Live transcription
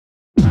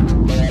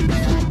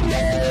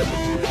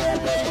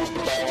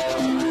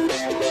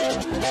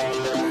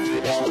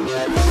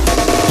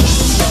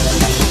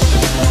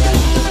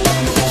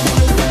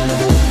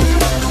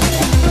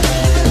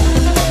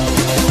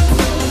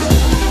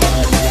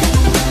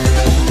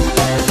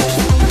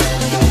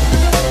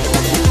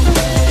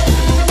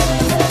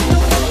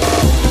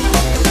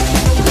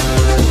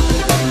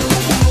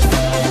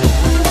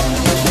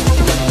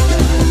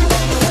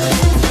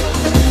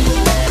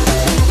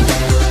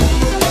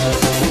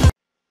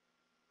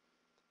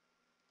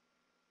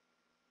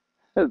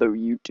Hello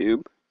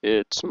YouTube,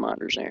 it's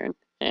ModderzAaron,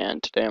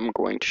 and today I'm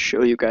going to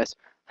show you guys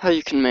how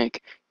you can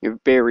make your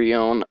very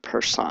own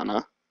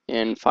persona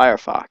in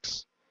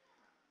Firefox.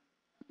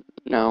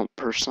 Now,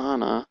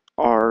 persona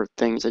are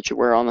things that you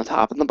wear on the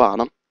top and the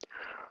bottom.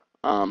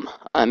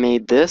 I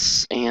made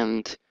this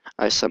and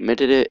I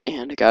submitted it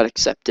and it got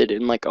accepted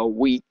in like a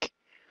week.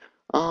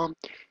 Um,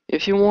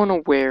 if you want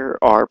to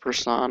wear our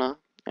persona,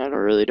 I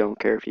really don't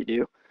care if you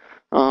do,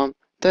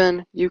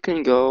 then you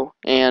can go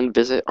and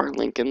visit our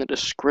link in the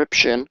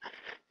description.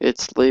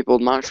 It's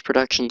labeled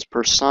ModderzProductionz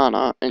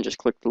Persona, and just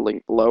click the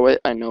link below it.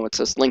 I know it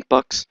says link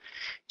bucks.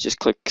 Just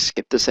click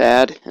skip this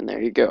ad, and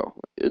there you go.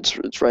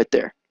 It's right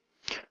there.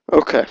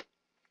 Okay,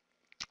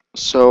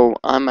 so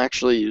I'm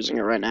actually using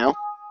it right now.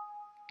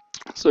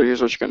 So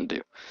here's what you're gonna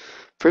do.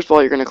 First of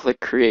all, you're gonna click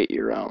create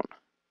your own.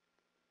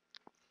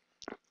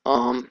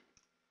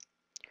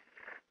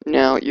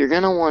 Now you're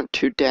gonna want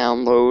to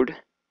download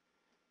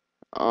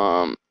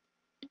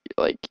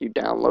like you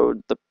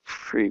download the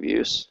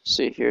previews.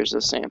 See, here's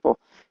a sample,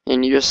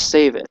 and you just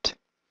save it.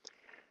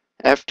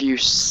 After you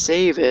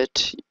save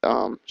it,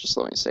 just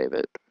let me save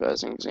it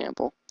as an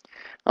example.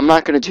 I'm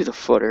not going to do the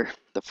footer.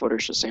 The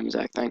footer's the same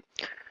exact thing.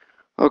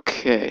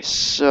 Okay,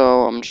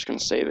 so I'm just going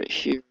to save it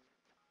here.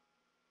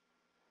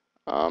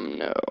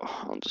 No,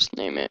 I'll just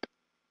name it,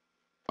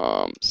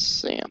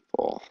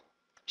 sample or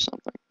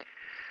something.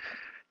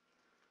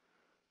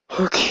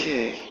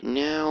 Okay,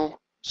 now,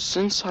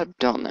 since I've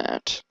done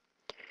that,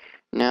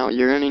 now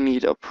you're going to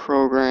need a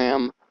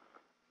program,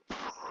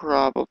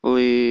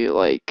 probably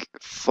like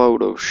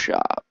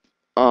Photoshop.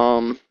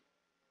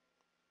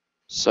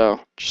 So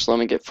just let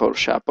me get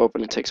Photoshop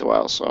open. It takes a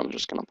while, so I'm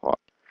just gonna pause.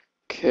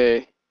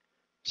 Okay,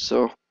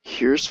 so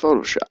here's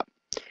Photoshop.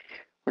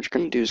 What you're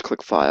gonna do is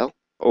click File,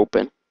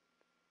 Open,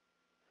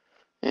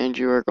 and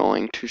you are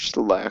going to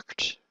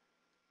select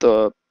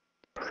the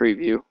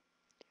preview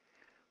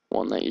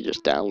one that you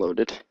just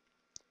downloaded,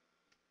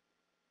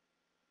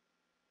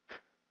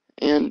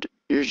 and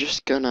you're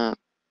just gonna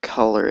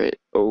color it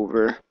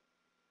over.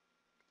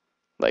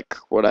 Like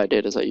what I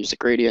did is I used the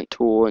gradient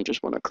tool and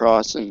just went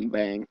across and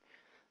bang,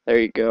 there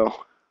you go.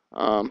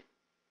 And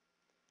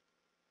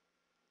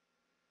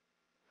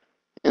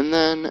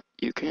then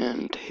you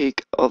can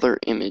take other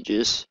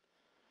images.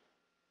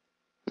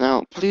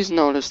 Now, please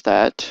notice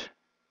that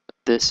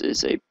this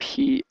is a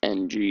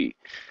PNG.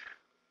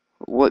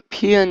 What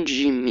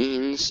PNG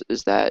means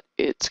is that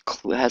it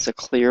has a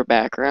clear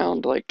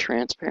background, like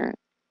transparent.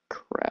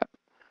 Crap.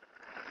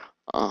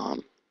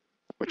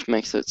 Which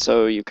makes it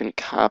so you can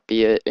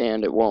copy it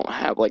and it won't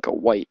have like a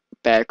white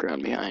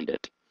background behind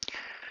it.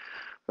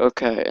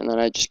 Okay, and then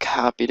I just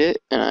copied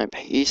it and I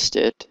paste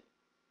it.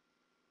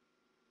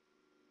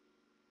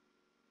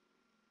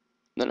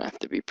 Then I have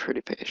to be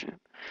pretty patient.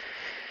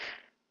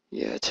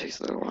 Yeah, it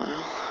takes a little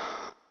while.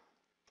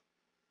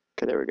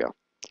 Okay, there we go.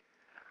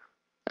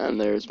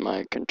 And there's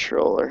my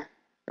controller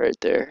right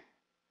there.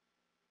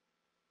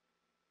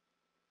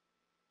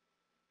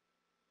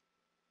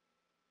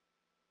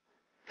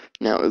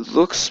 Now it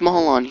looks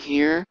small on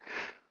here,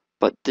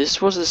 but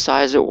this was the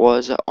size it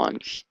was on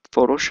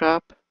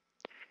Photoshop,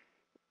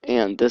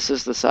 and this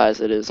is the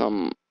size it is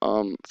on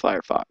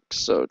Firefox.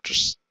 So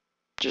just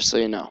so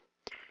you know,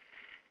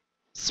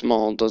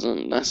 small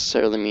doesn't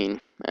necessarily mean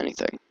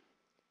anything.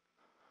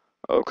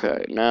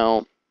 Okay,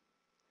 now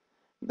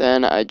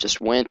then I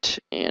just went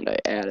and I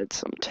added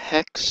some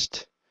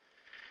text.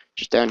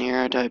 Just down here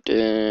I typed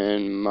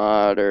in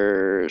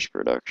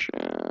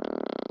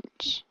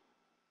ModderzProductionz.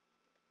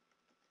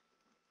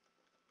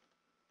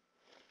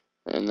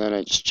 And then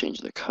I just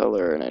changed the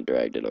color and I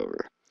dragged it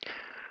over.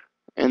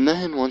 And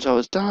then once I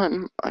was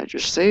done, I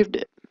just saved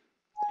it.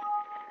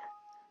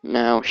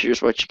 Now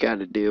here's what you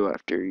gotta do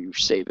after you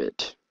save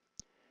it.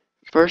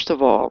 First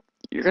of all,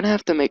 you're gonna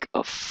have to make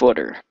a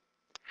footer.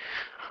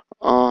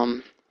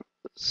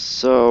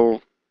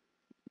 So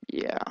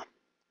yeah.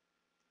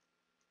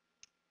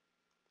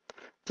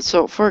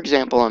 So for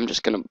example, I'm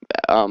just gonna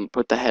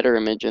put the header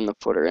image and the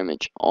footer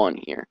image on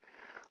here.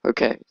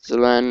 Okay, so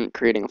then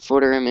creating a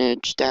footer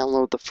image,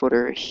 download the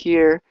footer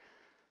here,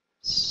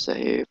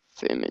 save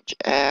image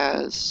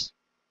as,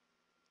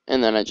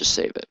 and then I just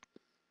save it.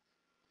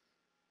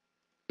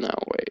 No,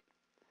 wait.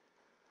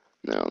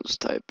 Now I'll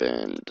just type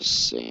in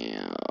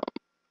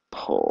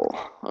sample.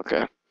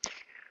 Okay.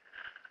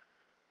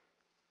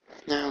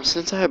 Now,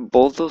 since I have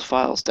both those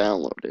files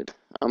downloaded,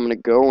 I'm going to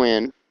go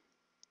in.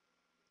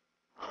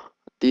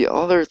 The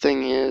other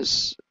thing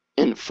is,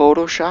 in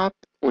Photoshop,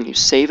 when you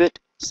save it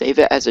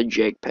as a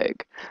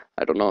JPEG.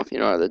 I don't know if you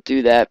know how to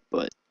do that,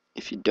 but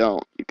if you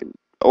don't, you can,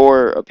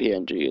 or a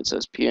PNG. It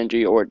says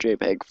PNG or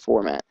JPEG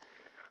format.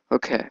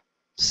 Okay,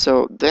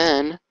 so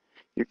then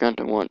you're going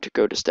to want to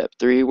go to step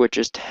 3, which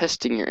is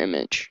testing your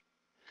image.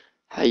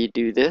 How you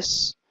do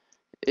this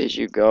is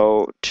you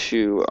go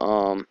to,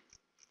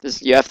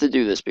 you have to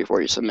do this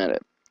before you submit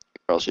it,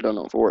 or else you don't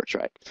know if it works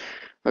right.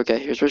 Okay,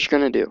 here's what you're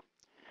going to do.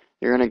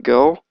 You're going to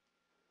go,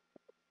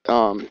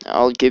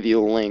 I'll give you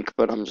a link,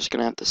 but I'm just going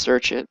to have to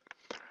search it.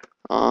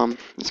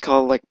 It's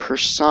called like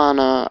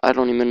Persona, I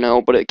don't even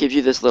know, but it gives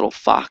you this little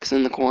fox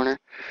in the corner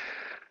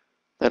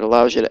that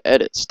allows you to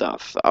edit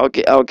stuff. I'll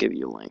give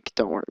you a link,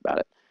 don't worry about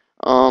it.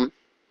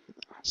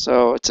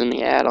 So it's in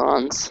the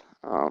add-ons.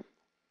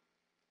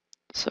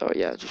 So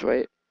yeah, just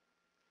wait.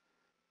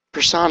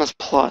 Personas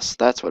Plus,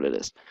 that's what it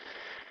is.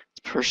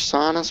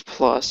 Personas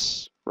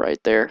Plus, right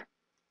there.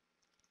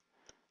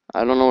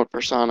 I don't know what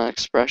persona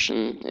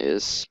expression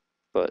is,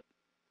 but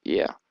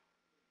yeah.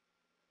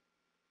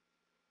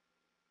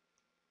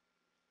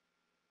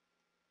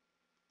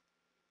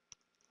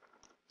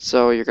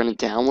 So you're going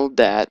to download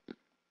that.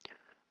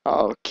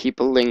 I'll keep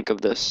a link of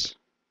this.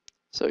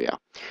 So yeah.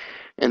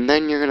 And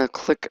then you're going to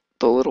click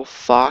the little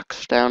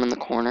fox down in the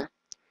corner.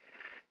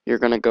 You're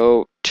going to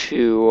go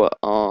to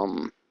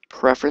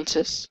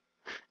Preferences,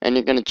 and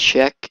you're going to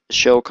check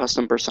Show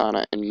Custom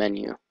Persona in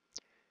Menu.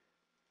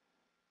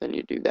 Then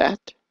you do that.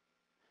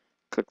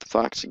 Click the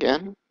fox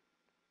again.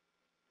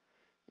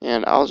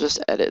 And I'll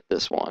just edit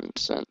this one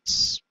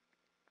since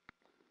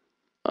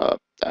I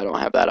don't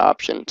have that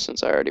option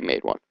since I already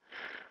made one.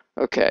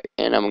 Okay,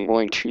 and I'm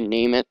going to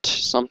name it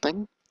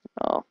something.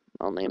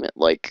 I'll name it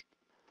like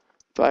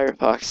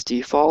Firefox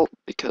default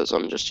because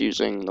I'm just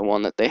using the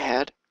one that they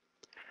had.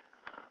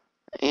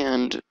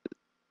 And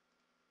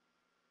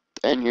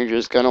then you're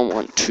just going to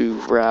want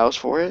to browse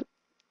for it,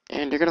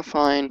 and you're going to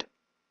find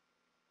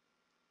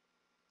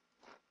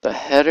the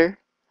header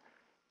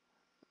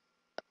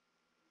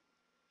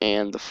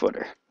and the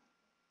footer.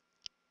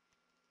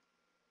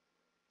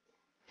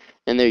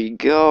 And there you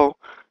go.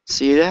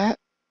 See that?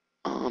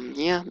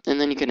 Yeah, and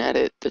then you can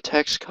edit the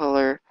text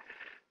color,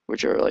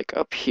 which are like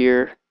up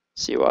here.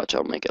 See, watch,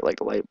 I'll make it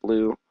like light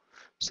blue.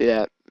 See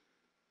that?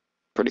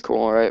 Pretty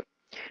cool, right?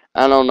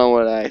 I don't know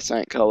what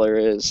accent color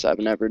is. I've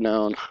never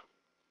known.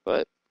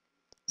 But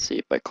see,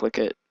 if I click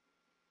it,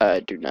 I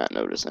do not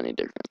notice any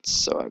difference.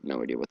 So I have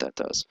no idea what that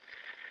does.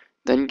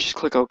 Then you just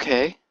click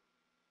OK.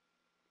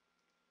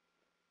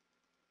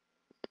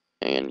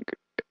 And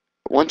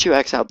once you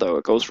X out, though,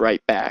 it goes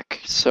right back.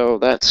 So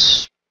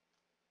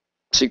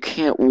you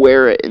can't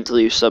wear it until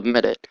you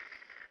submit it,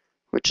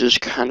 which is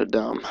kind of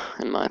dumb,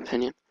 in my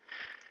opinion.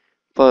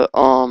 But,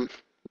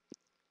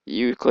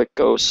 you click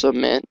Go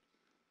Submit.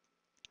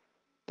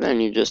 Then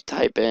you just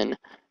type in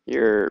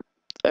your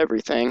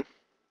everything. At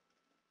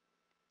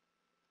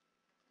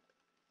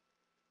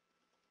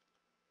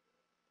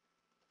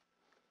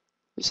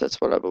least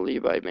that's what I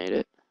believe I made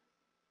it.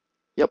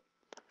 Yep.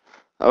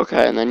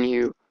 Okay, and then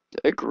you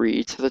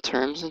agree to the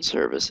terms and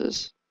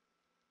services.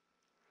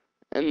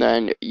 And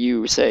then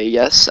you say,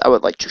 yes, I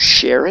would like to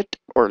share it,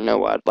 or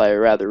no, I'd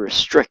rather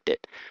restrict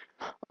it.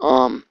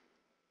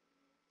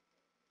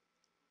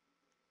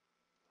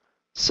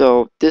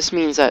 So this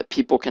means that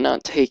people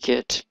cannot take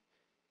it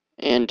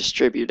and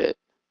distribute it,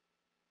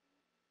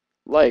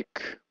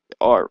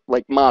 or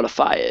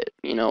modify it,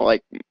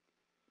 like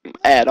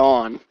add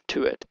on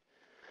to it.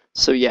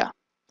 So yeah,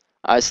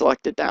 I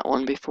selected that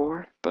one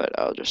before, but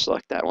I'll just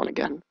select that one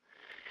again.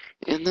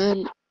 And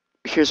then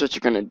here's what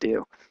you're going to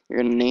do. You're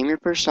going to name your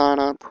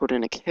persona, put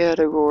in a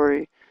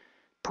category,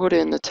 put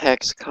in the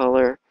text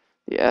color,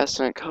 the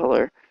accent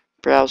color,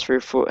 browse for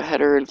your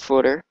header and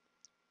footer,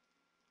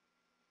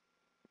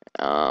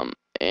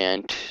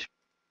 and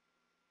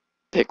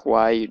pick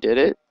why you did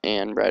it,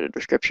 and write a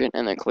description,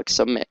 and then click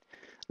submit.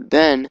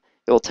 Then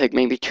it will take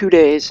maybe 2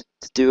 days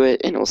to do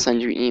it, and it will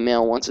send you an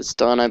email once it's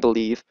done, I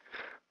believe.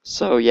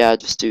 So yeah,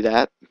 just do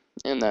that,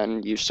 and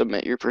then you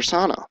submit your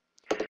persona.